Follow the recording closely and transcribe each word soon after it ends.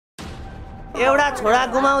एउटा छोरा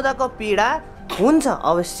गुमाउँदाको पीडा हुन्छ,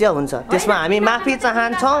 अवश्य हुन्छ, त्यसमा हामी माफी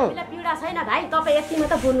चाहन्छौँ।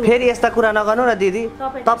 फेरि यस्ता कुरा नगर्नु न दिदी,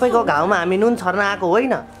 तपाईँको घाउमा हामी नुन छर्न आएको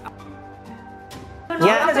होइन।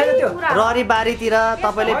 यहाँ ररीबारीतिर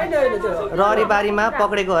तपाईँले ररीबारीमा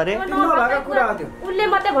पक्रेको अरे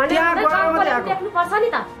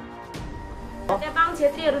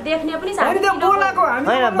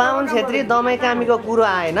होइन, बाहुन छेत्री दमाई कामीको कुरो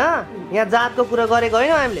आएन, यहाँ जातको कुरो गरेको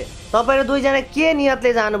होइन हामीले। तपाईँहरू दुईजना के नियतले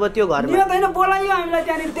जानुभयो त्यो घरमा?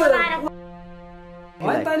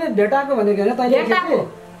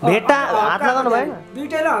 भेटा हात लगाउनु भएन?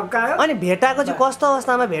 अनि भेटाको चाहिँ कस्तो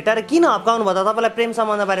अवस्थामा भेटाएर किन हप्काउनु भयो त? तपाईँलाई प्रेम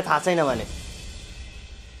सम्बन्ध बारे थाहा छैन भने?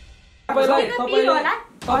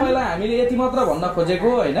 तपाईलाई हामीले यति मात्र भन्न खोजेको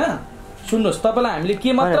होइन। सुन्नुहोस्, तपाईलाई हामीले के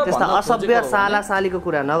मात्र त्यस्ता असभ्य साला सालीको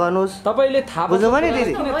कुरा नगर्नुहोस्। तपाईले थाहा बुझ्नु भने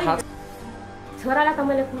दिदी, छोरालाई त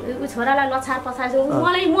मैले छोरालाई लछार पछार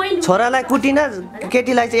मलाई छोरालाई कुटिन,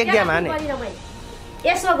 केटीलाई चाहिँ एकदम हाने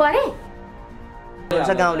यसो गरे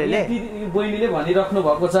गाउँले बहिनीले भनिराख्नु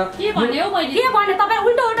भएको छ। के भन्यो बहिनी? के भन्यो? तपाई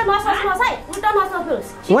उल्टो उल्टो नसोच्नुस् है, उल्टो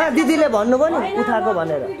नसोच्नुस्। उहाँ दिदीले भन्नुभयो नि उठाको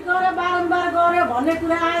भनेर। बारम्बार गर्यो भन्ने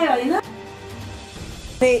कुरा आयो हैन?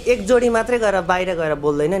 एक जोडी मात्रै गएर बाहिर गएर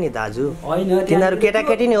बोल्दैन नि दाजु। तिनीहरू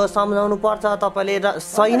केटाकेटी नै हो, सम्झाउनु पर्छ। तपाईँले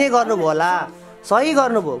सही नै गर्नुभयो होला, सही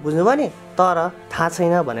गर्नुभयो, बुझ्नुभयो नि। तर थाहा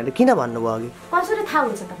छैन भनेर किन भन्नुभयो अघि? कसरी थाहा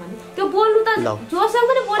हुन्छ तपाईले? त्यो बोल्नु त जोसँग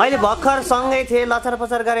पनि बोल्नु। अहिले भर्खर सँगै थिए, लचर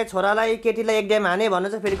पचर गरे, छोरालाई केटीलाई एकदम हाने भन्नु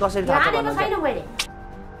चाहिँ फेरि कसरी थाहा छ भन्नु?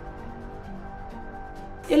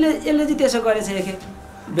 यसले चाहिँ त्यसो गरेछ एके।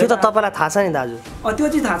 त्यो त तपाईँलाई थाहा छ नि दाजु। त्यो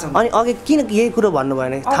चाहिँ थाहा छ। अनि अघि किन यही कुरो भन्नु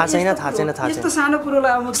भएन? थाहा छैन, थाहा छैन, थाहा छैन। यस्तो सानो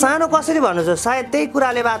कुरोलाई अब सानो कसरी भन्नु छ? सायद त्यही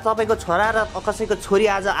कुराले बा तपाईँको छोरा र कसैको छोरी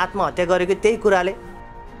आज आत्महत्या गरेको त्यही कुराले।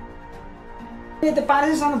 त्यो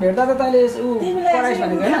पारेसँग भेट्दा त तैले कराइस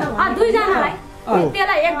भनेको हैन? दुईजनालाई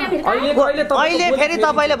त्यसलाई एकदम अहिले फेरि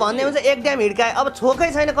तपाईँले भन्दै हुन्छ एकदम हिड्काए। अब छोकै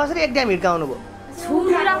छैन, कसरी एकदम हिड्काउनु भयो?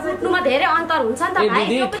 छुनु र फुट्नुमा धेरै अन्तर हुन्छ नि त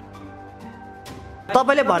भाइ।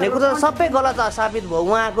 तपाईँले भनेको त सबै गलत साबित भयो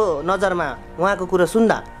उहाँको नजरमा, उहाँको कुरो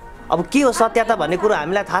सुन्दा। अब के हो सत्यता भन्ने कुरो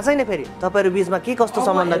हामीलाई थाहा छैन। फेरि तपाईँहरू बिचमा के कस्तो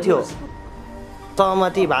सम्बन्ध थियो?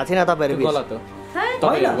 सहमति भएको थिएन तपाईँहरू बिच?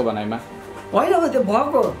 तपाईहरुको भनाइमा होइन अब त्यो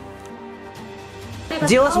भएको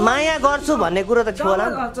जे होस् माया गर्छु भन्ने कुरो त थियो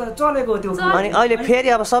होला, चलेको त्यो। अनि अहिले फेरि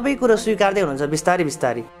अब सबै कुरो स्वीकार्दै हुनुहुन्छ बिस्तारै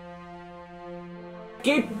बिस्तारै।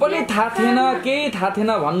 केही पनि थाहा थिएन, केही थाहा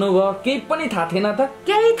थिएन भन्नुभयो, केही पनि थाहा थिएन त?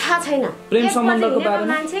 केही थाहा छैन प्रेम सम्बन्धको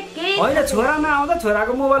बारेमा। होइन, छोरा नआउँदा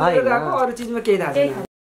छोराको मोबाइल लिएर गएको, अरू चीजमा केही थाहा छैन।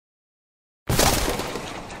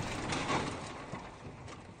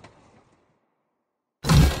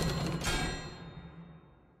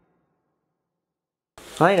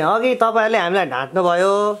 होइन, अघि तपाईँहरूले हामीलाई ढाँट्नु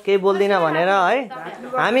भयो केही बोल्दिन भनेर है।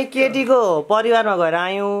 हामी केटीको परिवारमा गएर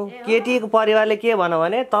आयौँ, केटीको परिवारले के भन्यो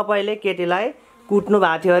भने तपाईँले केटीलाई कुट्नु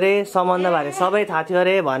भएको थियो अरे, सम्बन्ध बारे सबै थाहा थियो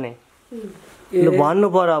अरे भने। भन्नु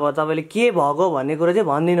पर्यो अब तपाईँले के भएको भन्ने कुरो चाहिँ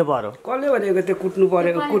भनिदिनु पर्यो। कसले भनेको त्यो कुट्नु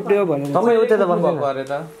पर्यो, कुट्यो भने? तपाईँ उतै त भन्नुभएको अरे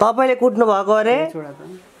त, तपाईँले कुट्नु भएको अरे।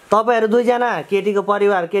 तपाईँहरू दुईजना केटीको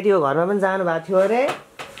परिवार केटीको घरमा पनि जानु भएको थियो अरे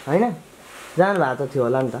होइन? जानु भएको त थियो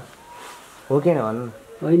होला नि त, हो कि भन्नु?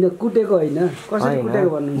 होइन, कुटेको होइन, कसरी कुटेको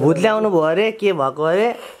भन्नु? भूत ल्याउनु भयो अरे, के भएको अरे?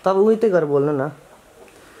 तपाईँ उतै गरेर बोल्नु न।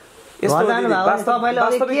 तपाईँले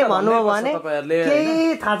अघि के भन्नुभयो भने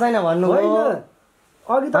केही थाहा छैन भन्नुभयो।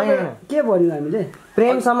 अघि तपाईँ के भन्यो हामीले?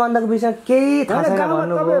 प्रेम सम्बन्धको विषयमा केही थाहा छैन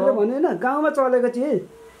भन्नुभयो। भन्यो होइन, गाउँमा चलेको चिज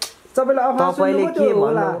तपाईँले तपाईँले के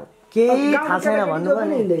भन्नु? केही थाहा छैन भन्नुभयो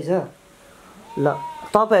नि। ल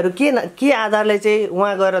तपाईँहरू के आधारले चाहिँ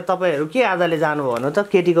उहाँ गएर तपाईँहरू के आधारले जानुभयो भन्नु त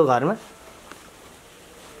केटीको घरमा?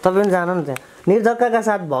 तपाईँ पनि जानु न त्यहाँ। निर्धक्कका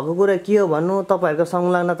साथ भएको कुरा के हो भन्नु? तपाईँहरूको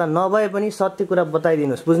संलग्नता नभए पनि सत्य कुरा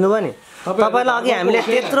बताइदिनुहोस्, बुझ्नुभयो नि? तपाईँलाई अघि हामीले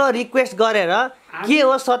त्यत्रो रिक्वेस्ट गरेर के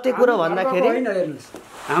हो सत्य कुरो भन्दाखेरि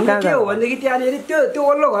हाम्रो के हो भनेदेखि त्यहाँनिर त्यो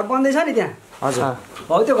ओल्लो घर बन्दैछ नि त्यहाँ। हजुर,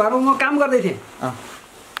 हो त्यो घरमा म काम गर्दै थिएँ।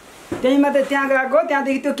 त्यही मात्रै त्यहाँ गएको,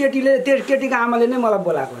 त्यहाँदेखि त्यो केटीको आमाले नै मलाई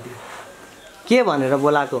बोलाएको थियो। के भनेर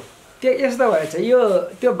बोलाएको? त्यो यस्तो भएछ, यो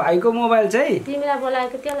त्यो भाइको मोबाइल चाहिँ तिमीलाई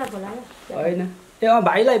बोलाएको त्यसलाई बोलायो होइन,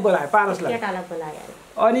 भाइलाई बोलायो, पारसलाई,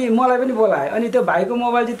 अनि मलाई पनि बोलायो। अनि त्यो भाइको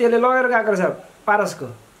मोबाइल चाहिँ त्यसले लगेर गएको रहेछ पारसको।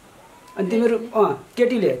 अनि तिमीहरू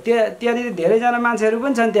केटीले त्यहाँनिर धेरैजना मान्छेहरू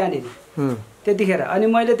पनि छन् त्यहाँनिर त्यतिखेर। अनि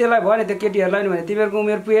मैले त्यसलाई भने त्यो केटीहरूलाई भने तिमीहरूको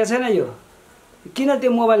उमेर पुगेको छैन, यो किन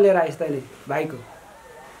त्यो मोबाइल लिएर आइस् तैँले भाइको?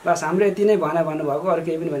 बस हाम्रो यति नै भन्नुभएको, अरू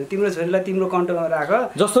केही पनि भने। तिम्रो छोरीलाई तिम्रो कन्ट्रोलमा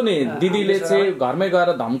राख। जस्तो नि दिदीले चाहिँ घरमै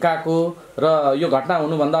गएर धम्काएको र यो घटना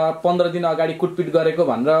हुनुभन्दा 15 दिन अगाडि कुटपिट गरेको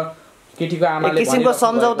भनेर केटीको आमाले किसिमको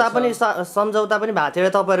सम्झौता पनि भएको थियो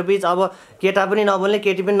तपाईँहरू बिच। अब केटा पनि नबोल्ने,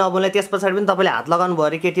 केटी पनि नबोल्ने, त्यस पछाडि पनि तपाईँले हात लगाउनु भयो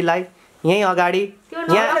अरे केटीलाई। यहीँ अगाडि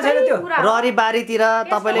यहाँ ररीबारीतिर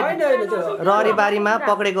तपाईँले ररीबारीमा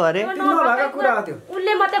पक्रेको अरे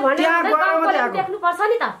उनले मात्रै देख्नुपर्छ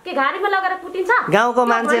नि त के गाडीमा लगेर कुटिन्छ गाउँको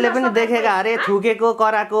मान्छेले पनि देखेका अरे थुकेको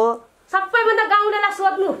कराको सबैभन्दा गाउँलेलाई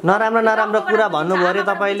सोध्नु नराम्रो नराम्रो कुरा भन्नुभयो अरे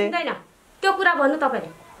तपाईँले त्यो कुरा भन्नु तपाईँले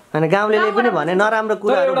अनि गाउँलेले पनि भने नराम्रो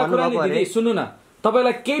कुराहरू भन्नुभएको अरे सुन्नु न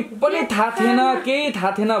तपाईलाई केही पनि थाहा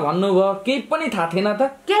थिएन भन्नुभयो केही पनि थाहा थिएन त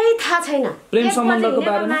केही थाहा छैन प्रेम सम्बन्धको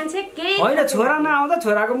बारेमा हैन छोरा नआउँदा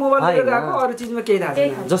छोराको मोबाइल लिएर गएको अरु चीजमा केही थाहा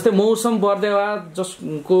छैन जस्तै मौसम बर्देवा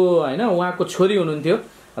जसको हैन उहाँको छोरी हुनुहुन्थ्यो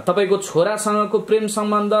तपाईको छोरासँगको प्रेम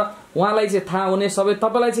सम्बन्ध उहाँलाई चाहिँ थाहा हुने सबै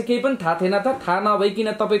तपाईलाई चाहिँ केही पनि थाहा थिएन त थाहा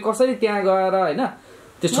नभइकिन तपाई कसरी त्यहाँ गएर हैन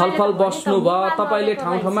त्यो छलफल बस्नु भयो तपाईले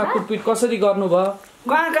ठाउँ ठाउँमा कुटपिट कसरी गर्नु भयो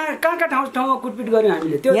कहाँ ठाउँमा कुटपिट गर्यौं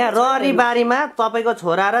हामीले त्यो यहाँ ररीबारीमा तपाईको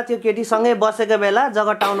छोरा र त्यो केटी सँगै बसेको बेला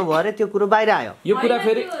जगटाउनु भयो अरे त्यो कुरो बाहिर आयो यो कुरा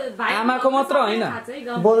फेरि आमाको मात्र हैन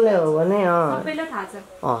बोल्ने हो भने सबैलाई थाहा छ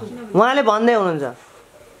उहाँले भन्दै हुनुहुन्छ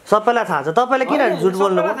सबैलाई थाहा छ तपाईले किन झुट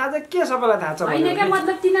बोल्नु थाहा छ के सबैलाई थाहा छ हैन के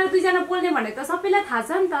मतलब तिनीहरु दुईजना बोल्ने भने त सबैलाई थाहा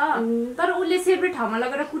छ नि त तर उले सेपरेट ठाउँमा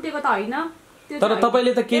लगेर कुटेको त हैन तर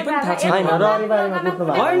तपाईले त केही पनि थाहा छैन ररीबारीमा कुट्नु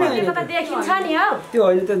भएको त देखिन्छ नि हो त्यो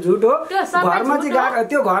हैन त झुट हो घरमा चाहिँ गएको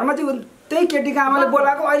त्यो घरमा चाहिँ त्यही केटीको आमाले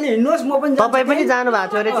बोलाएको अहिले हिँड्नुहोस् म पनि तपाई पनि जानु भएको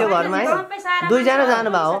थियो अरे त्यो घरमा है दुईजना जानु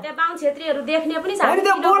भएको त्यो बाहुन क्षेत्रीहरु देख्ने पनि छ हैन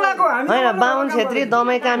त्यो बोलाएको हामी हैन बाहुन क्षेत्री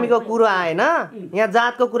दमै कामीको कुरो आएन यहाँ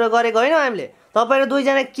जातको कुरा गरेको हैन हामीले तपाईहरु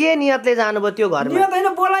दुईजना के नियतले जानुभयो त्यो घरमा नियत हैन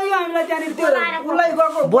बोलायो हामीलाई त्यहाँ नि त्यो उलाई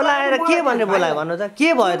गएको बोलाएर के भन्ने बोलायो भन्नु त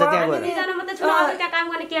के भयो त त्यहाँ गएर दुईजना मात्रै छ अरु त्यहाँ काम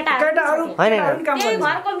गर्ने केटाहरु हैन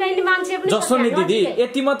घरको मेन मान्छे पनि जस्तो नि दिदी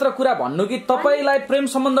यति मात्र कुरा भन्नु कि तपाईलाई प्रेम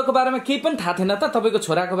सम्बन्धको बारेमा केही पनि थाहा थिएन त तपाईको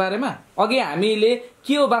छोराको बारेमा अघि हामीले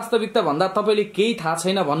के हो वास्तविकता भन्दा तपाईले केही थाहा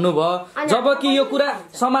छैन भन्नुभयो जबकि यो कुरा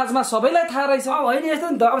समाजमा सबैलाई थाहा रहेछ हैन यस्तो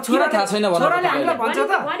नि त अब छोरा थाहा छैन छोराले हामीलाई भन्छ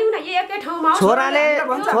त भनिउ न एकै ठाउँमा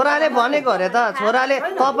छोराले भनेको अरे त छोराले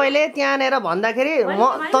तपाईले त्यहाँनेर भन्दाखेरि म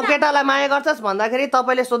त केटालाई माया गर्छस् भन्दाखेरि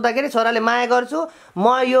तपाईले सोध्दाखेरि छोराले माया गर्छु म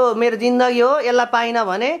यो मेरो जिन्दगी हो यसलाई पाइन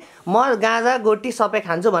भने म गाँजा गोटी सबै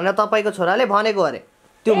खान्छु भनेर तपाईको छोराले भनेको अरे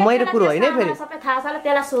त्यो मेरो कुरो होइन फेरि सबै थाहा छ ल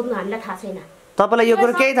त्यसलाई सोध्नु हामीलाई थाहा छैन तपाईलाई यो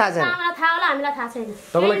कुरो केही थाहा छैन थाहा होला हामीलाई थाहा छैन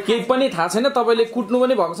तपाईलाई केही पनि थाहा छैन तपाईले कुट्नु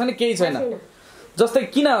पनि भएको छैन केही छैन जस्तै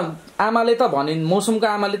किन आमाले त भनिन् मौसमको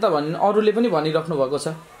आमाले त भनिन् अरूले पनि भनिराख्नु भएको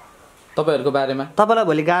छ तपाईहरुको बारेमा तपाईलाई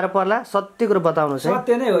भोलि गाह्रो पर्ला सत्य कुरो बताउनुस् है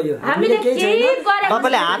सत्य नै हो यो हामीले केही गरेको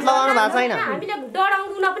तपाईले हात लगाउनु भएको छैन हामीले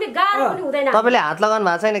डराउनु पनि गाह्रो पनि हुँदैन तपाईले हात लगाउनु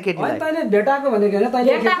भएको छैन केटीलाई तैले भेटाको भनेको हैन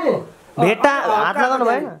तैले भेटा हात लगाउनु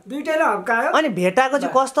भएन दुईटैले हप्कायो अनि भेटाको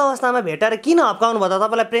चाहिँ कस्तो अवस्थामा भेटाएर किन हप्काउनु भयो त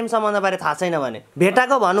तपाईलाई प्रेम सम्बन्ध बारे थाहा छैन भने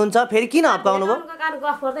भेटाको भन्नुहुन्छ फेरि किन हप्काउनु भयो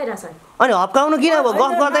गफ गर्दै रहेछ अनि हप्काउनु किन भयो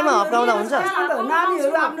गफ गर्दैमा हप्काउँदा हुन्छ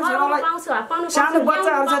नानीहरु आफ्नो छोरालाई सानो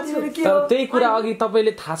बच्चाहरु छ तिनीहरु के तर त्यही कुरा अघि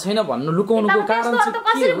तपाईले थाहा छैन भन्नु लुकाउनुको कारण चाहिँ के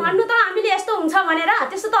कसरी हो भन्नु त हामीले यस्तो हुन्छ भनेर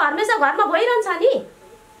त्यस्तो त हमेशा घरमा भइरहन्छ नि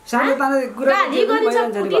सानो तानो कुरा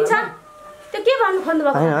भइरहन्छ त्यो के भन्नु खोज्नु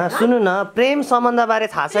भएको हैन सुन्नु न प्रेम सम्बन्ध बारे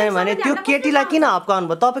थाहा छैन भने त्यो केटीलाई किन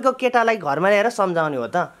हप्काउनु भयो तपाईको केटालाई घरमा ल्याएर सम्झाउने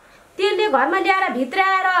हो त त्यसले घरमा ल्याएर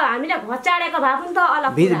भित्राएर हामीले घचाडेको भए पनि त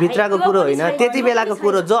अलग भित्रको कुरो होइन त्यति बेलाको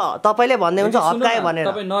कुरो जो तपाईले भन्दै हुन्छ हप्कायो भनेर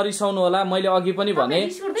तपाई नरिसाउनु होला मैले अघि पनि भने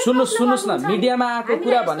सुन्नुस् न मिडियामा आएको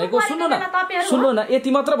कुरा भनेको सुन्नु न यति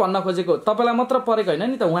मात्र भन्न खोजेको तपाईलाई मात्र परेको हैन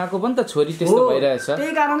नि त उहाँको पनि त छोरी त्यस्तो भइरहेछ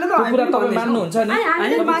त्यही कारणले त कुरा तपाई मान्नुहुन्छ नि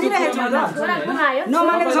हामीले मानिरहेको छ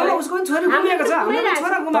नमानेको छ उसको पनि छोरी गुमेको छ हाम्रो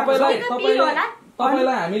छोरा गुमेको छ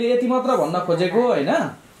तपाईलाई हामीले यति मात्र भन्न खोजेको हैन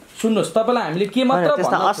सुन्नुस् तपाईलाई हामीले के मात्र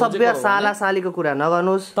त्यस्ता असभ्य साला सालीको कुरा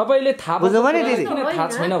नगर्नुस् तपाईले थाहा बुझ्नुभयो नि दिदी थाहा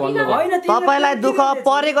छैन भन्नुभयो तपाईलाई दुःख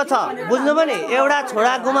परेको छ बुझ्नुभयो नि एउटा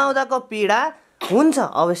छोरा गुमाउँदाको पीडा हुन्छ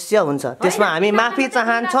अवश्य हुन्छ त्यसमा हामी माफी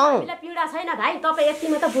चाहन्छौँ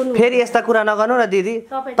फेरि यस्ता कुरा नगर्नु र दिदी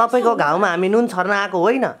तपाईको घाउमा हामी नुन छर्न आएको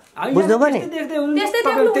होइन बुझ्नुभयो नि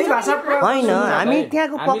होइन हामी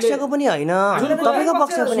त्यहाँको पक्षको पनि होइन तपाईको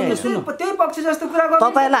पक्षको पनि होइन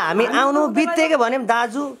तपाईलाई हामी आउनु बित्तिकै भन्यौँ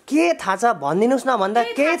दाजु के थाहा छ भनिदिनुहोस् न भन्दा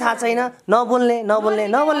केही थाहा छैन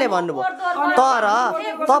नबोल्ने भन्नुभयो तर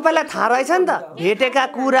तपाईलाई थाहा रहेछ नि त भेटेका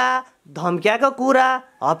कुरा धम्क्याको कुरा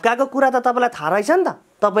हप्काको कुरा त तपाईलाई थाहा रहेछ नि त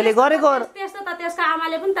तपाईले गरेको त्यस्तो त त्यसको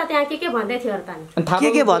आमाले पनि त त्यहाँ के भन्दै थियो र त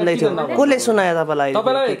के भन्दै थियो कसले सुनायो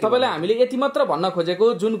तपाईलाई हामीले यति मात्र भन्न खोजेको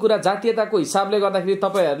जुन कुरा जातीयताको हिसाबले गर्दाखेरि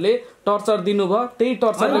तपाईहरुले टर्चर दिनुभयो त्यही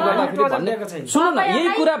टर्चरले गर्दाखेरि भन्ने सुन्नु न यही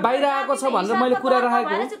कुरा बाहिर आएको छ भनेर मैले कुरा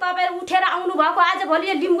राखेको हो तपाईहरु उठेर आउनु भएको आज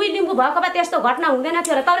भोलि लिम्बु भएको भए त्यस्तो घटना हुँदैन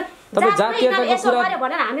थियो र तपाई जातीयताको कुरा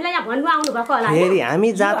भनेर हामीलाई यहाँ भन्नु आउनु भएको होला फेरि हामी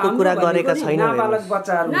जातको कुरा गरेका छैनौं नाबालक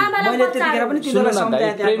बच्चाहरु मैले त्यतिखेर पनि तिनीलाई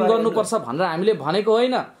सम्झाए प्रेम गर्नुपर्छ भनेर हामीले भनेको होइन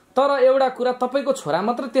तर एउटा कुरा तपाईँको छोरा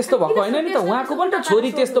मात्र त्यस्तो भएको होइन नि त, उहाँको पनि त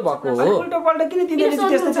छोरी त्यस्तो भएको हो। उल्टो पल्टो किन तिनीहरूले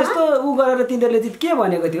त्यस्तो त्यस्तो उ गरेर तिनीहरूले के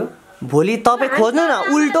भनेको थियो? भोलि तपाईँ खोज्नु न,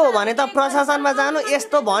 उल्टो हो भने त प्रशासनमा जानु,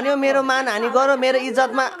 यस्तो भन्यो मेरो मानहानि गर्यो मेरो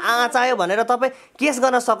इज्जतमा आँचायो भनेर तपाईँ केस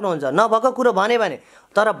गर्न सक्नुहुन्छ। नभएको कुरो भने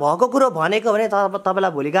तर भएको कुरो भनेको भने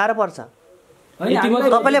तपाईँलाई भोलि गाह्रो पर्छ।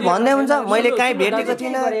 तपाईँले भन्दै हुन्छ मैले कहीँ भेटेको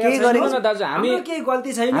थिइनँ केही गरेको दाजु, हामी केही गल्ती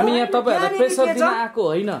छैन, हामी यहाँ तपाईँहरूलाई प्रेसर दिन आएको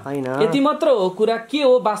होइन, यति मात्र हो कुरा। के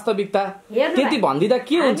हो वास्तविकता त्यति भन्दिँदा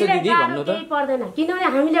के हुन्छ दिदी भन्नु त? पर्दैन, किनभने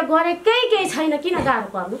हामीले गरेकै केही छैन, किन गाह्रो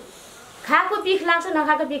पर्नु? खाएको पिख लाग्छ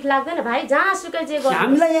नखाएको पिख लाग्दैन भाइ, जहाँसुकै जे गर्छ।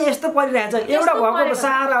 हामीलाई यहाँ यस्तो परिरहेछ, एउटा भएको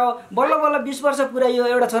सहारा हो, बल्ल बल्ल 20 वर्ष पुराइयो,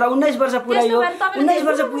 एउटा छोरा 19 वर्ष पुराइयो, 19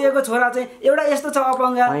 वर्ष पुगेको छोरा चाहिँ एउटा यस्तो छ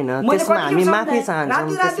अपङ्ग। हामी माफी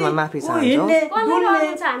चाहन्छौँ, त्यसमा माफी चाहन्छौँ।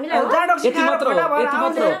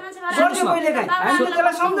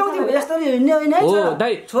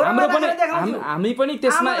 हामी पनि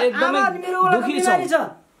त्यसमा एकदमै दुखी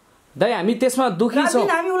छौँ दाइ, हामी त्यसमा दुखी छौँ।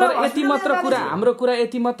 तर यति मात्र कुरा, हाम्रो कुरा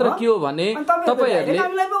यति मात्र के हो भने तपाईँहरूले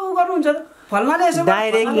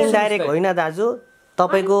डाइरेक्ट इन्डाइरेक्ट होइन दाजु,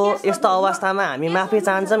 तपाईँको यस्तो अवस्थामा हामी माफी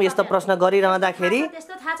चाहन्छौँ। यस्तो प्रश्न गरिरहँदाखेरि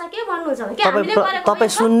तपाईँ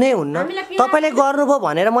सुन्नै हुन्न। तपाईँले गर्नुभयो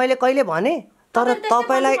भनेर मैले कहिले भने? तर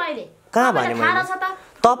तपाईँलाई कहाँ भने मैले?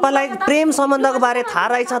 तपाईँलाई प्रेम सम्बन्धको बारे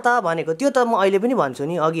थाहा रहेछ त भनेको, त्यो त म अहिले पनि भन्छु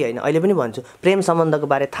नि, अघि होइन अहिले पनि भन्छु, प्रेम सम्बन्धको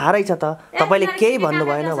बारे थाहा रहेछ त, तपाईँले केही भन्नु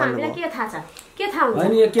भएन भन्नुभयो।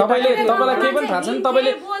 तपाईँलाई केही पनि थाहा छैन,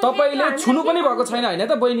 तपाईँले छुनु पनि भएको छैन होइन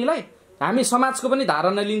त बहिनीलाई? हामी समाजको पनि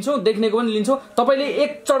धारणा लिन्छौँ, देख्नेको पनि लिन्छौँ। तपाईँले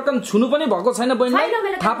एक चड्कन छुनु पनि भएको छैन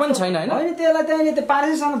बहिनीलाई, थाहा पनि छैन होइन? त्यसलाई त्यहाँनिर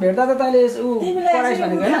पारेसँग भेट्दा त तैँले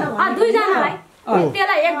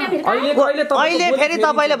अहिले फेरि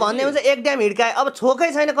तपाईँले भन्दै हुन्छ एक ड्याम हिर्काए। अब छोकै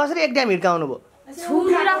छैन कसरी एक ड्याम हिर्काउनु भयो?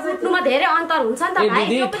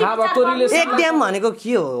 एक ड्याम भनेको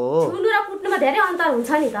के हो?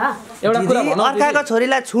 अर्काको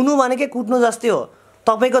छोरीलाई छुनु भनेकै कुट्नु जस्तै हो।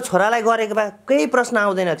 तपाईँको छोरालाई गरेको भए केही प्रश्न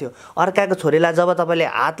आउँदैन थियो। अर्काको छोरीलाई जब तपाईँले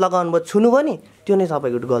हात लगाउनु भयो, छुनु भयो नि, त्यो नै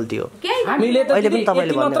तपाईँको गल्ती हो। हामीले त यति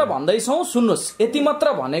मात्र भन्दैछौँ, सुन्नुहोस्, यति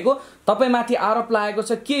मात्र भनेको तपाईँमाथि आरोप लागेको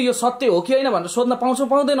छ, के यो सत्य हो कि होइन भनेर सोध्न पाउँछौँ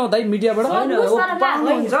पाउँदैनौँ दाइ मिडियाबाट?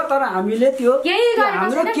 तर हामीले त्यो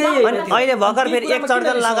अहिले भर्खर फेरि एक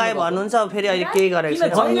चड्कन लगायो भन्नुहुन्छ, फेरि अहिले केही गरेको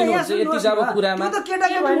छैन। यति जाबो कुरामा किन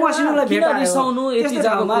रिसाउनु? यति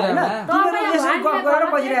जाबो कुरामा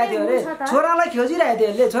छोरालाई खोजिरहेको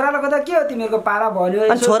थियो, छोरालाई कता के हो तिमीहरूको पारा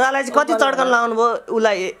भन्यो। छोरालाई चाहिँ कति चड्कन लगाउनु भयो?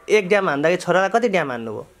 उसलाई एक ड्याम हान्दाखेरि छोरालाई कति ड्याम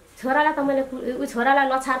हान्नु भयो? छोरालाई त मैले छोरालाई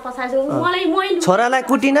लछार पछार छोरालाई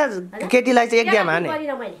कुटिन, केटीलाई चाहिँ एक ड्याम हाने।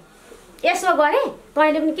 यसो गरे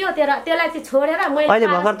तैँले पनि के हो त्यसलाई चाहिँ छोडेर अहिले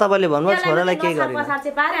भर्खर तपाईँले भन्नुभयो छोरालाई केही गरेन। पछार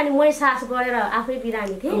चाहिँ पारे अनि मै सास गरेर आफै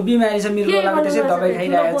बिरामी थिएँ। बिमारी छ, मृगौलाको त्यसै दबाई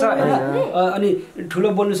खाइरहेको छ होइन, अनि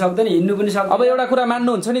ठुलो बोल्नु सक्दैन, हिँड्नु पनि सक्दैन। अब एउटा कुरा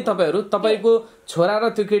मान्नुहुन्छ नि तपाईँहरू, तपाईँको छोरा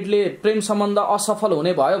र त्यो केटीले प्रेम सम्बन्ध असफल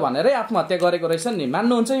हुने भयो भनेरै आत्महत्या गरेको रहेछ नि,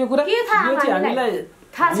 मान्नुहुन्छ यो कुरा?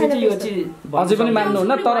 अझै पनि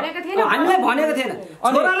मान्नुहुन्न? तर हामीलाई भनेको थिएन,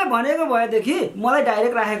 छोराले भनेको भएदेखि मलाई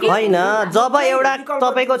डाइरेक्ट राखेको होइन। जब एउटा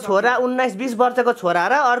तपाईँको छोरा 19-20 वर्षको छोरा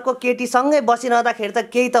र अर्को केटीसँगै बसिरहँदाखेरि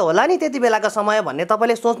त केही त होला नि त्यति बेलाको समय भन्ने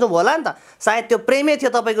तपाईँले सोच्नुभयो होला नि त। सायद त्यो प्रेमै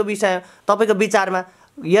थियो तपाईँको विषय, तपाईँको विचारमा।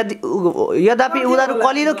 यद्यपि उनीहरू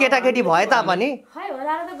कलिलो केटाकेटी भए तापनि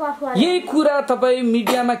यही कुरा तपाईँ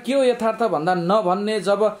मिडियामा के हो यथार्थ भन्दा नभन्ने,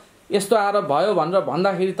 जब यस्तो आरोप भयो भनेर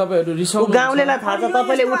भन्दाखेरि तपाईँहरू रिसाउनु? गाउँलेलाई थाहा छ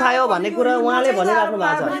तपाईँले उठायो भन्ने कुरा उहाँले भनिराख्नु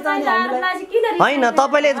भएको छ होइन?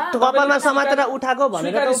 तपाईँले कपालमा समातेर उठाएको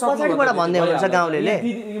भनेर पछाडिबाट भन्दै हुनुहुन्छ गाउँलेले।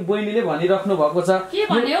 बहिनीले भनिराख्नु भएको छ।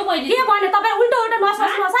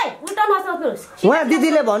 उहाँ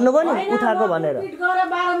दिदीले भन्नुभयो नि उठाएको भनेर।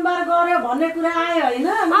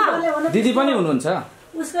 दिदी पनि हुनुहुन्छ?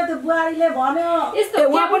 उसको त्यो बुहारीले भन्यो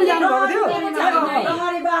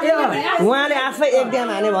उहाँले आफै एक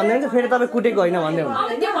ड्याम हाने भन्दै हुन्छ, फेरि तपाईँ कुटेको होइन भन्दै हुन्छ।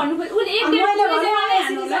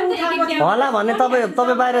 होला भन्ने तपाईँ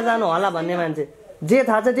बाहिर जानु होला भन्ने मान्छे जे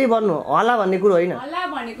थाहा छ त्यही भन्नु होला भन्ने कुरो होइन।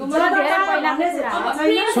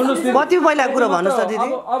 कति पहिला कुरो भन्नुहोस् त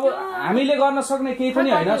दिदी? अब हामीले गर्न सक्ने केही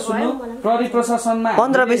पनि होइन। सुन्नु, प्रहरी प्रशासनमा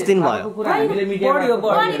 15-20 दिन भयो।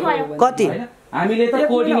 कति हामीले त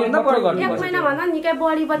कोर्डिनेट मात्र गर्नुपर्छ। एक महिना भन्दा निकै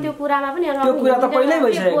बढी भयो त्यो कुरामा पनि। त्यो कुरा त पहिल्यै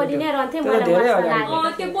भइसक्यो। बोलि नै रहन्थे, मलाई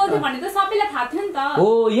त्यो बोल्थे भने त सबैलाई थाहा थियो नि त।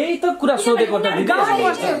 हो, यही त कुरा सोधेको त दिदी।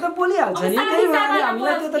 त बोलिहाल्छ नि, त्यही भएर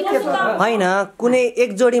हामीलाई त्यो त के छ होइन। कुनै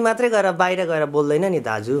एक जोडी मात्रै गएर बाहिर गएर बोल्दैन नि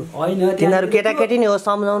दाजु। होइन, तिनीहरू केटाकेटी नै हो,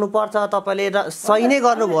 सम्झाउनु पर्छ। तपाईँले सही नै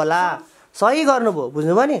गर्नुभयो होला, सही गर्नुभयो,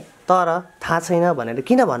 बुझ्नुभयो नि। तर थाहा छैन भनेर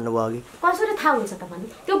किन भन्नुभयो अघि? कसरी थाहा हुन्छ त भने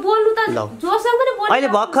त्यो बोल्नु त जोसँग पनि बोल्नु अहिले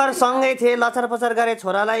भर्खर सँगै थिए लचर पचर गरे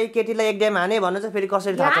छोरालाई केटीलाई एक ड्याम हाने भन्नु चाहिँ फेरि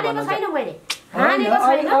कसरी थाहा छ भन्नु छैन मैले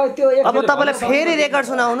अब तपाईँलाई फेरि रेकर्ड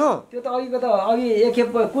सुनाउनु त्यो त अघि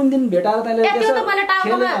एकखेप कुन दिन भेटाएर तैँले त्यो त मैले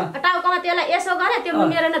टाउकोमा त्यसलाई यसो गरे त्यो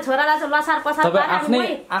मिलेर न छोरालाई चाहिँ लसार पसार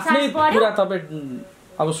आफ्नै कुरा तपाईँ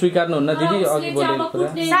अब स्वीकार्नुहुन्न दिदी अघि बोलेको कुरा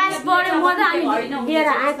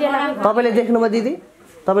तपाईँले देख्नुभयो दिदी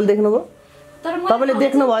तपाईँले देख्नुभयो तपाईँले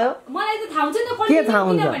देख्नुभयो मलाई त थाहा हुन्छ नि त के थाहा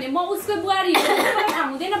हुन्छ भने म उसको बुहारी थाहा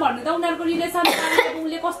हुँदैन भन्नु त उनीहरूको रिलेसन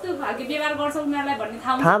उसले कस्तो खालको व्यवहार गर्छ उनीहरूलाई भन्ने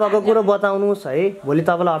थाहा भएको कुरो बताउनुहोस् है भोलि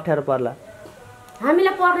तपाईँलाई अप्ठ्यारो पर्ला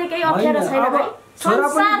हामीलाई पर्ने केही अप्ठ्यारो छैन भाइ छोरा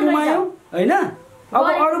पनि गुमायौ हैन अब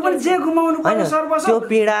अरु पनि जे गुमाउनु पर्छ सर्वस्व त्यो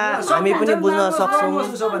पीडा हामी पनि बुझ्न सक्छौँ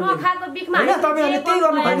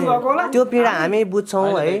त्यो पीडा हामी बुझ्छौँ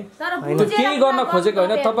है केही गर्न खोजेको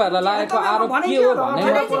होइन तपाईँहरूलाई लागेको आरोप के हो भने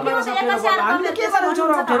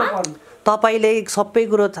तपाईँले सबै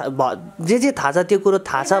कुरो जे थाहा छ त्यो कुरो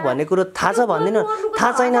थाहा छ भन्ने कुरो थाहा छ भन्दिनँ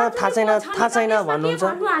थाहा छैन भन्नुहुन्छ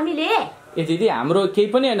ए दिदी हाम्रो केही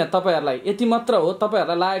पनि होइन तपाईँहरूलाई यति मात्र हो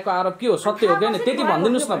तपाईँहरूलाई लागेको आरोप के हो सत्य हो कि होइन त्यति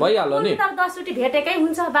भनिदिनुहोस् न भइहाल्यो नि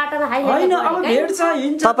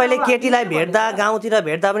तपाईँले केटीलाई भेट्दा गाउँतिर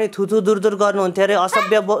भेट्दा पनि थुथु दुरदुर गर्नुहुन्थ्यो अरे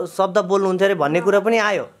असभ्य शब्द बोल्नुहुन्थ्यो अरे भन्ने कुरा पनि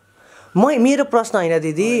आयो मेरो प्रश्न होइन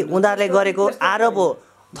दिदी उनीहरूले गरेको आरोप हो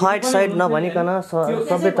थर्ड साइड नभनिकन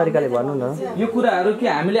सबै तरिकाले भन्नु न यो कुराहरू के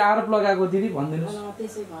हामीले आरोप लगाएको दिदी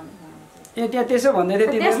भनिदिनुहोस् ए त्यहाँ त्यसो भन्दै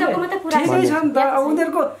थियो तिमीहरूले ठिकै छ नि त अब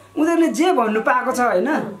उनीहरूले जे भन्नु पाएको छ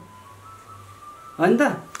होइन त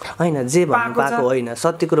होइन जे भन्नु पाएको होइन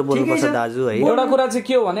सत्य कुरो बोल्नुपर्छ दाजु है एउटा कुरा चाहिँ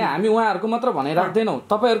के हो भने हामी उहाँहरूको मात्र भनाइ राख्दैनौँ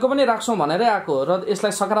तपाईँहरूको पनि राख्छौँ भनेरै आएको र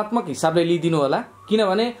यसलाई सकारात्मक हिसाबले लिइदिनु होला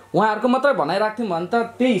किनभने उहाँहरूको मात्रै भनाइ राख्थ्यौँ भने त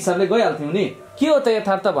त्यही हिसाबले गइहाल्थ्यौँ नि के हो त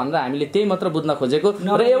यथार्थ भनेर हामीले त्यही मात्र बुझ्न खोजेको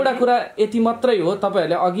र एउटा कुरा यति मात्रै हो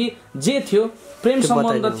तपाईँहरूले अघि जे थियो प्रेम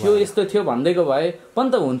सम्बन्ध थियो यस्तो थियो भन्दैको भए पनि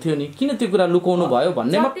त हुन्थ्यो नि किन त्यो कुरा लुकाउनु भयो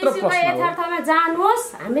भन्ने मात्र प्रश्न हो यथार्थमा जानुहोस्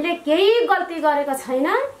हामीले केही गल्ती गरेको छैन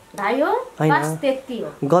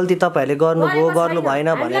गल्ती तपाईँहरूले गर्नु भएन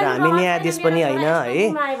भनेर हामी न्यायाधीश पनि होइन है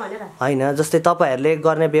होइन जस्तै तपाईँहरूले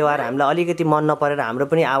गर्ने व्यवहार हामीलाई अलिकति मन नपरेर हाम्रो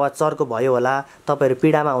पनि आवाज चर्को भयो होला तपाईँहरू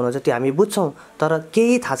पीडामा हुनुहुन्छ त्यो हामी बुझ्छौँ तर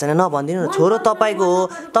केही थाहा छैन नभनिदिनु न छोरो तपाईँको हो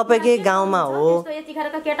तपाईँकै गाउँमा हो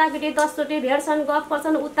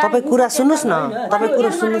तपाईँ कुरा सुन्नुहोस् न तपाईँ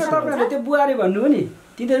कुरा सुन्नुहोस् न त्यो बुहारी भन्नु हो नि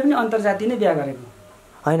तिनीहरू पनि अन्तर्जातीय नै बिहा गरेको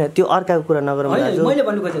होइन त्यो अर्काको कुरा नगरौँ दाजु मैले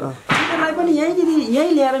भन्नु खोजेको तिनीहरूलाई पनि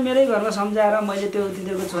यहीँ ल्याएर मेरै घरमा सम्झाएर मैले त्यो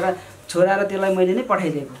तिनीहरूको छोरा र त्यसलाई मैले नै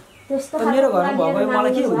पठाइदिएको मेरो घरमा भयो भए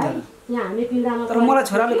मलाई के हुन्थ्यो तर मलाई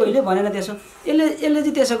छोराले कहिले भनेन त्यसो यसले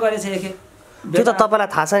चाहिँ त्यसो गरेछ एखे त्यो त तपाईँलाई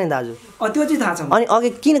थाहा छ नि दाजु त्यो चाहिँ थाहा छ अनि अघि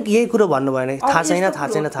किन यही कुरो भन्नु भएन थाहा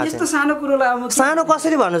छैन यस्तो सानो कुरोलाई सानो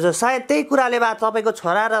कसरी भन्नुहुन्छ सायद त्यही कुराले बा तपाईँको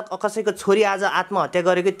छोरा र कसैको छोरी आज आत्महत्या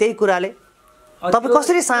गरेको त्यही कुराले तपाईँ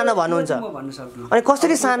कसरी सानो भन्नुहुन्छ अनि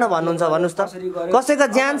कसरी सानो भन्नुहुन्छ भन्नुहोस् त कसैको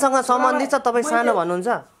ज्यानसँग सम्बन्धित छ तपाईँ सानो भन्नुहुन्छ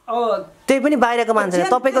त्यही पनि बाहिरको मान्छे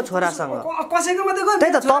तपाईँको छोरासँग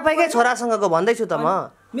त्यही त तपाईँकै छोरासँगको भन्दैछु त म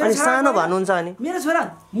अनि सानो भन्नुहुन्छ अनि मेरो छोरा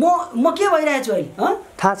म के भइरहेको छु अहिले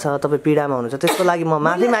थाहा छ तपाईँ पीडामा हुनुहुन्छ त्यसको लागि म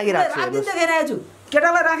माफी मागिरहेको छु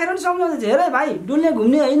केटालाई राखेर पनि सम्झाउँदैछु हेर भाइ डुल्ने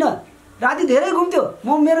घुम्ने होइन राति धेरै घुम्थ्यो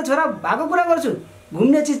म मेरो छोरा भएको कुरा गर्छु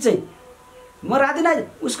घुम्ने चिज चाहिँ म राति नै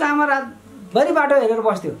उसको आमा रातभरि बाटो हेरेर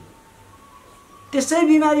बस्थ्यो त्यसै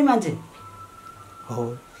बिमारी मान्छे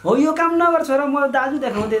हो यो काम नगर छोरा म दाजु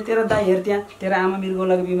देखाउँथेँ तेरो दाइ हेर त्यहाँ तेरो आमा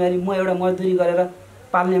मृगौलाको बिमारी म एउटा मजदुरी गरेर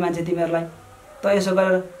पाल्ने मान्छे तिमीहरूलाई त यसो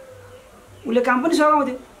गरेर उसले काम पनि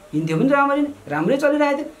सघाउँथ्यो हिँड्थ्यो पनि राम्रै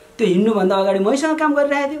चलिरहेको थियो त्यो हिँड्नुभन्दा अगाडि मैसँग काम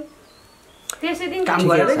गरिरहेको थियो काम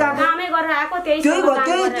गरेरै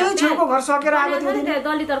छेउको घर सकेर आएको थियो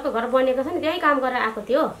दलितहरूको घर बनेको छ नि त्यही काम गरेर आएको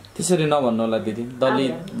थियो त्यसरी नभन्नु होला दिदी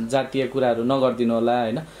दलित जातीय कुराहरू नगर्दिनु होला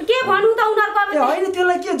होइन के भन्नु त उनीहरूको होइन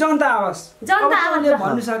त्यसलाई के जनता आवाज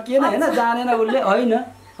भन्नु सकिएन होइन जानेन उसले होइन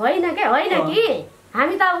कि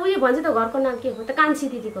हामी त उयो भन्छ त घरको नाम के हो त कान्छी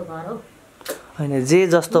दिदीको घर हो होइन जे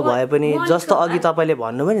जस्तो भए पनि जस्तो अघि तपाईँले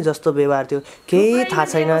भन्नुभयो नि जस्तो व्यवहार थियो केही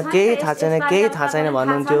थाहा छैन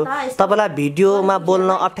भन्नुहुन्थ्यो तपाईँलाई भिडियोमा बोल्न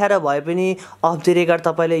अप्ठ्यारो भए पनि अफ द रेकर्ड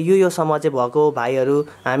तपाईँले यो समय चाहिँ भएको भाइहरू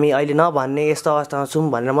हामी अहिले नभन्ने यस्तो अवस्थामा छौँ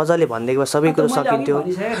भनेर मजाले भनिदिएको सबै कुरो सकिन्थ्यो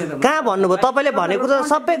कहाँ भन्नुभयो तपाईँले भनेको त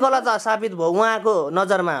सबै गलत साबित भयो उहाँको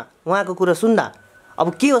नजरमा उहाँको कुरो सुन्दा अब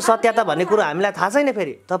के हो सत्यता भन्ने कुरो हामीलाई थाहा छैन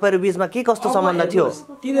फेरि तपाईँहरू बिचमा के कस्तो सम्बन्ध थियो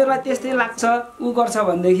तिनीहरूलाई त्यस्तै लाग्छ ऊ गर्छ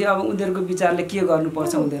भनेदेखि अब उनीहरूको विचारले के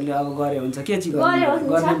गर्नुपर्छ उनीहरूले अब गरे हुन्छ के चाहिँ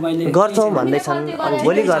गर्ने मैले गर्छौँ भन्दैछन् अब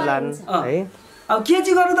भोलि गर्लान् है अब के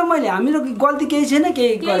चाहिँ गर्नु त मैले हाम्रो गल्ती केही छैन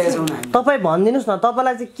केही गरेका छौँ हामी तपाईँ भनिदिनुहोस् न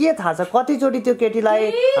तपाईँलाई चाहिँ के थाहा छ कतिचोटि त्यो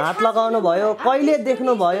केटीलाई हात लगाउनु भयो कहिले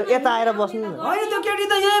देख्नु भयो यता आएर बस्नु होइन त्यो केटी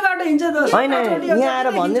त यही बाटो हिँड्छ त होइन यहाँ आएर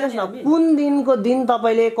भनिदिनुहोस् न कुन दिनको दिन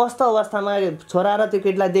तपाईँले कस्तो अवस्थामा छोरा र त्यो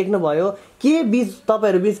केटीलाई देख्नुभयो के बिच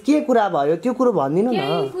तपाईँहरू बिच के कुरा भयो त्यो कुरो भनिदिनु न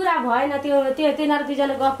केही कुरा भएन त्यो तिनीहरू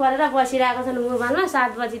दुईजना गफ गरेर बसिरहेको छन् मोबाइलमा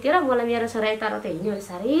 7 बजीतिर मलाई मेरो छोरा यता त हिँड्यो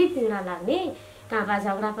साह्रै पिडा लाग्ने कहाँ बा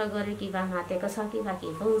झगडा पा गऱ्यो कि बा मातेको छ कि बा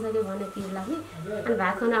के पाउँछ कि भने पिर लाग्ने अनि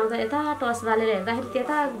भात खान आउँदा यता टस बालेर हेर्दाखेरि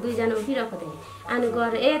त्यता दुईजना उठिरहेको थिएँ अनि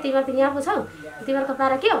गएर तिमीहरू त यहाँ पो छौ तिमीहरूको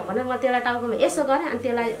पारा के हो भनेर म त्यसलाई टाउकोमा यसो गरेँ अनि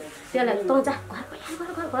त्यसलाई तँ जा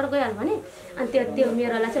घर गइहाल भने अनि त्यो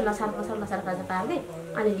मेरोलाई चाहिँ लसार पसार पार्दै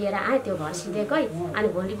अनि लिएर आएँ त्यो घर सिधेकै अनि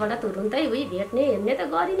भोलिपल्ट तुरुन्तै उही भेट्ने हेर्ने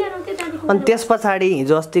त गरि नै रहन्थ्यो त्यहाँदेखि अनि त्यस पछाडि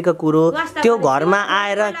हिजो अस्तिको कुरो त्यो घरमा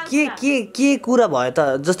आएर के कुरा भयो त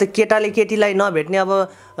जस्तै केटाले केटीलाई नभेट्ने अब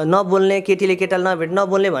नबोल्ने केटीले केटालाई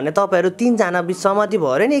नबोल्ने भन्ने तपाईँहरू 3 जना बिच सहमति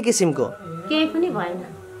भयो अरे नि एक किसिमको केही पनि भएन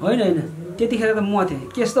होइन त्यतिखेर त म थिएँ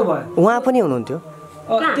कस्तो भयो उहाँ पनि हुनुहुन्थ्यो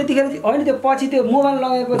त्यतिखेर होइन त्यो पछि त्यो मोबाइल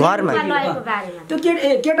लगाएको घरमा त्यो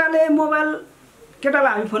केटाले मोबाइल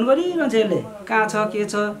केटालाई हामी फोन गरिरहन्छ यसले कहाँ छ के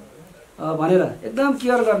छ भनेर एकदम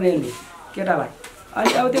केयर गर्ने यसले केटालाई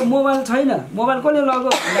अनि अब त्यो मोबाइल छैन मोबाइल कसले लग्यो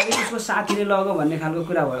भन्दाखेरि उसको साथीले लग्यो भन्ने खालको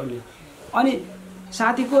कुरा भयो उसले अनि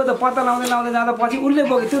साथीको त पत्ता लाउँदै जाँदा पछि उसले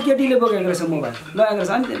बोक्यो त्यो केटीले बोकेको रहेछ मोबाइल लगेको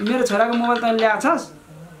रहेछ अनि मेरो छोराको मोबाइल तैँले ल्याएको छस्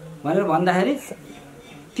भनेर भन्दाखेरि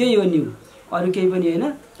त्यही हो न्यु अरू केही पनि होइन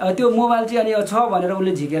त्यो मोबाइल चाहिँ अनि छ भनेर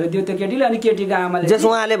उसले झिकेर दियो त्यो केटीले अनि केटीको आमाले जस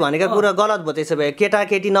उहाँले भनेको कुरा गलत भयो त्यसो भए केटा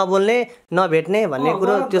केटी नबोल्ने नभेट्ने भन्ने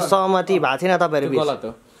कुरो त्यो सहमति भएको थिएन तपाईँहरू गलत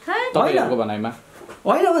हो तपाईँहरूको भनाइमा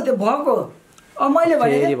होइन त्यो भएको अब मैले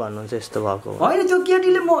भने भन्नुहुन्छ यस्तो भएको होइन त्यो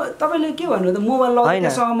केटीले तपाईँले के भन्नु त मोबाइल लगाउने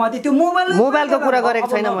सहमति त्यो मोबाइलको कुरा गरेको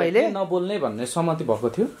छैन मैले नबोल्ने भन्ने सहमति भएको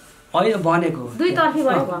थियो होइन भनेको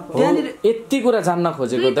दुईतर्फीबाट भएको त्यहाँनिर यति कुरा जान्न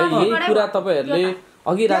खोजेको त यही कुरा तपाईँहरूले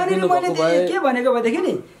अघि राखिदिनु भएको भए के भनेको भएदेखि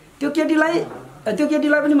नि त्यो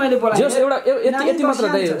केटीलाई पनि मैले बोलाएँ जस एउटा यति मात्र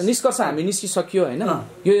निष्कर्ष हामी निस्किसक्यो होइन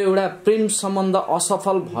यो एउटा प्रेम सम्बन्ध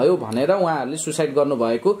असफल भयो भनेर उहाँहरूले सुसाइड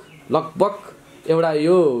गर्नुभएको लगभग एउटा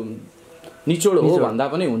यो निचोड हो भन्दा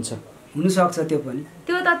पनि हुनसक्छ त्यो पनि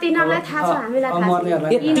त्यो त तिनीहरूलाई थाहा छ हामीलाई थाहा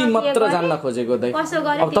छ यति मात्र जान्न खोजेको दाइ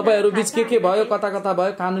अब तपाईँहरू बिच के भयो कता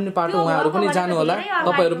भयो कानुनी पाटो उहाँहरू पनि जानु होला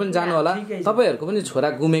तपाईँहरू पनि जानु होला तपाईँहरूको पनि छोरा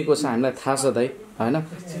गुमेको छ हामीलाई थाहा छ दाइ होइन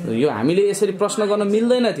यो हामीले यसरी प्रश्न गर्न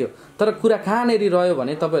मिल्दैन थियो तर कुरा कहाँनिर रह्यो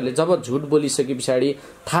भने तपाईँहरूले जब झुट बोलिसके पछाडि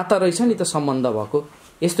थाहा त रहेछ नि त सम्बन्ध भएको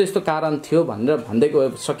यस्तो कारण थियो भनेर भन्दै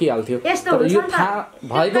सकिहाल्थ्यो तर यो थाहा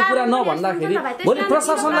भएको कुरा नभन्दाखेरि भोलि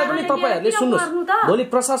प्रशासनलाई पनि तपाईँहरूले सुन्नुहोस् भोलि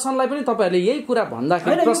प्रशासनलाई पनि तपाईँहरूले यही कुरा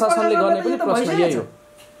भन्दाखेरि प्रशासनले गर्ने पनि प्रश्न यही हो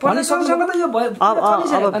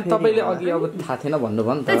तपाईँले अघि अब थाहा थिएन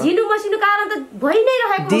भन्नुभयो नि त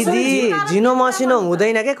दिदी झिनो मसिनो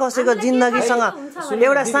हुँदैन के कसैको जिन्दगीसँग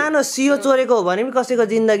एउटा सानो सियो चोरेको हो भने पनि कसैको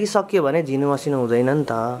जिन्दगी सकियो भने झिनो मसिनो हुँदैन नि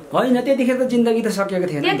त होइन त्यतिखेर त जिन्दगी त सकेको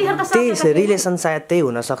थिएन त्यही रिलेसन सायद त्यही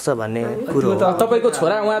हुन सक्छ भन्ने कुरो हो तपाईँको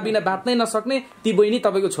छोरा उहाँ बिना बाँच्नै नसक्ने ती बहिनी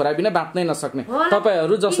तपाईँको छोरा बिना बाँच्नै नसक्ने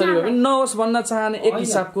तपाईँहरू जसरी भए पनि नहोस् भन्न चाहने एक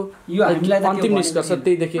हिसाबको अन्तिम निष्कर्ष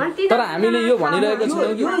त्यही देखे तर हामीले यो भनिरहेको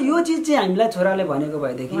छौँ यो चीज चाहिँ हामीलाई छोराले भनेको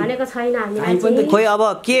भएदेखि भनेको छैन हामीलाई खोइ अब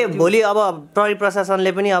के भोलि अब प्रहरी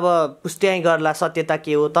प्रशासनले पनि अब पुष्ट्याइ गर्ला सत्यता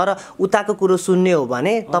के हो तर उताको कुरो सुन्ने हो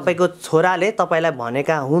भने तपाईँको छोराले तपाईँलाई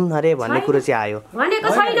भनेका हुन् अरे भन्ने कुरो चाहिँ आयो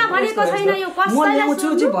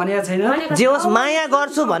जे होस् माया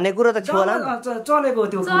गर्छु भन्ने कुरो त थियो होला चलेको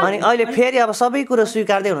थियो अनि अहिले फेरि अब सबै कुरो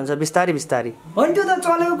स्वीकार्दै हुनुहुन्छ बिस्तारै बिस्तारै होइन त्यो त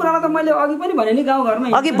चलेको कुरालाई त मैले अघि पनि भने नि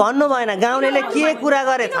गाउँघरमा अघि भन्नु भएन गाउँलेले के कुरा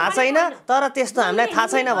गरे थाहा छैन तर त्यस्तो हामीलाई थाहा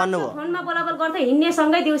छैन भन्नुभयो फोनमा बोलाबोल गर्दै हिँड्ने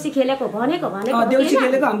सँगै देउसी खेलेको भनेको देउसी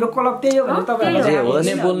खेलेको हाम्रो क्लब त्यही हो भने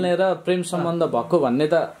तपाईँहरूले बोल्ने र प्रेम सम्बन्ध भएको भन्ने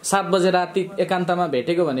त 7 बजे राति एकान्तमा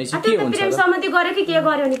भेटेको भनेपछि के हुन्छ प्रेम सम्बन्धी गर्यो कि के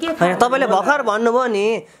गर्यो नि के थाहा तपाईले भर्खर भन्नुभयो नि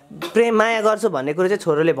प्रेम माया गर्छु भन्ने कुरो चाहिँ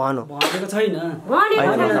छोरोले भनेको छैन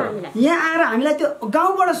यहाँ आएर हामीलाई त्यो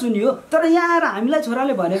गाउँबाट सुनियो तर यहाँ आएर हामीलाई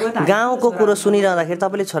छोराले भनेको त गाउँको कुरो सुनिरहँदाखेरि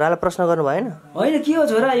तपाईँले छोरालाई प्रश्न गर्नु भएन होइन के हो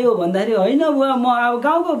छोरा यो भन्दाखेरि होइन म अब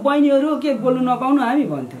गाउँको बहिनीहरू के बोल्नु नपाउनु हामी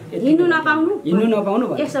भन्थ्यो हिँड्नु नपाउनु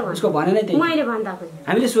उसको भने नै त्यही मैले भन्दा पनि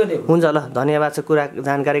हामीले सोधेको हुन्छ ल धन्यवाद छ कुरा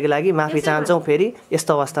जानकारीको लागि माफी चाहन्छौँ फेरि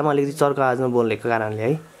यस्तो अवस्थामा अलिकति चर्को आवाजमा बोलेको कारणले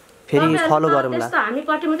है फेरि फलो गरौँला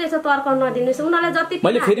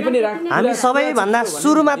मैले फेरि पनि हामी सबैभन्दा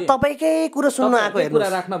सुरुमा तपाईँकै कुरो सुन्नु आएको कुरा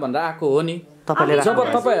राख्न भनेर आएको हो नि तपाईँले जब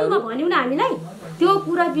तपाईँहरू भन्यौ न हामीलाई त्यो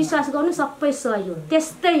कुरा विश्वास गर्नु सबै सही हो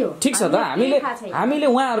त्यस्तै हो ठिक छ त हामीले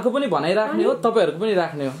उहाँहरूको पनि भनाइराख्ने हो तपाईँहरूको पनि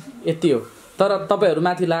राख्ने हो यति हो तर तपाईँहरू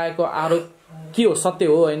माथि लागेको आरोप के हो सत्य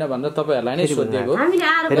हो होइन भनेर तपाईँहरूलाई नै सोधिदिएको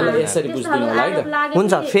यसरी बुझिदिनु होला है त।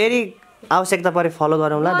 हुन्छ, फेरि आवश्यकता परे फलो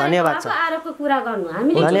गरौँला। धन्यवाद छ,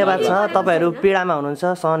 धन्यवाद छ। तपाईँहरू पीडामा हुनुहुन्छ,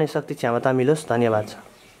 सहने शक्ति क्षमता मिलोस्। धन्यवाद छ।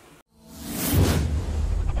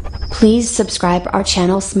 Please subscribe our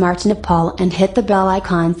channel Smart Nepal and hit the bell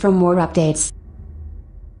icon for more updates.